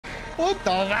What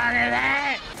the fuck is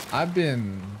that? I've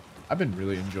been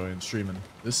really enjoying streaming.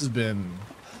 This has been,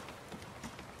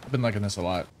 I've been liking this a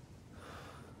lot.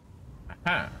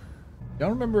 Aha.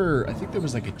 Y'all remember, I think there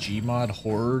was like a Gmod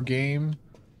horror game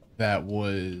that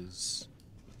was,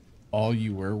 all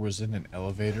you were was in an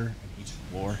elevator and each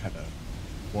floor had a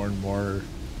more and more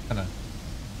kind of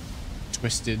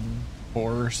twisted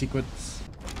horror sequence.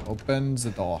 Opens the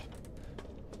door.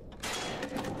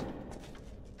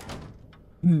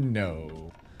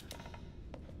 No.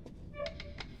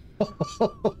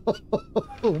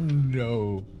 Oh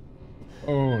no.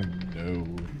 Oh no.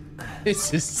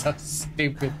 This is so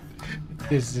stupid.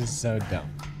 This is so dumb.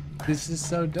 This is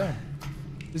so dumb.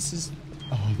 This is...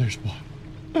 Oh, there's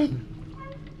one.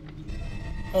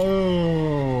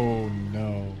 Oh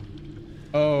no.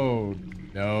 Oh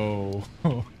no.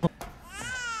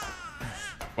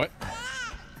 What?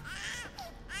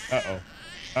 Uh-oh.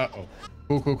 Uh-oh.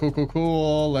 Cool, cool, cool, cool,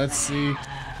 cool. Let's see.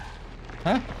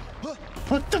 Huh?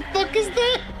 What the fuck is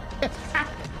that?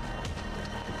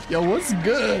 Yo, what's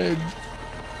good?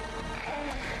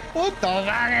 What the fuck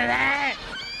is that?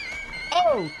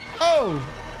 Oh, oh,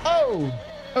 oh.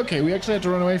 Okay, we actually have to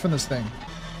run away from this thing.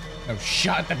 No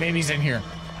shot, the baby's in here.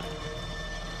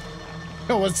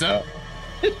 Yo, what's up?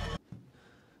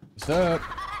 What's up?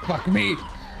 Fuck me.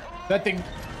 That thing.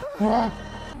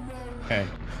 Okay,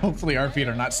 hopefully our feet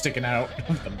are not sticking out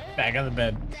of the back of the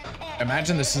bed.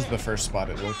 Imagine this is the first spot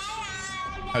it looks.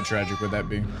 How tragic would that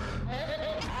be?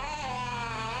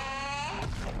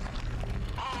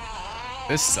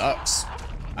 This sucks.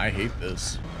 I hate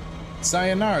this.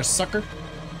 Sayonara, sucker.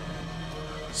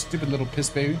 Stupid little piss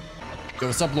baby. Yo,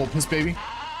 what's up, little piss baby?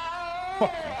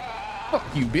 Fuck you.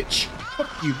 Fuck you, bitch.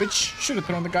 Fuck you, bitch. Should have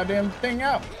thrown the goddamn thing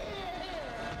out.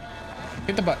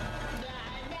 Hit the button.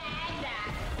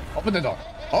 Open the door.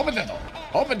 Open the door.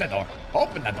 Open the door.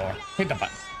 Open the door. Hit the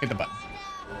button. Hit the button.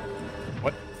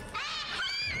 What?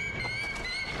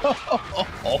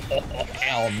 Oh,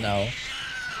 hell no.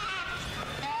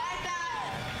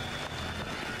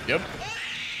 Yep.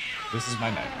 This is my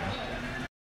nightmare.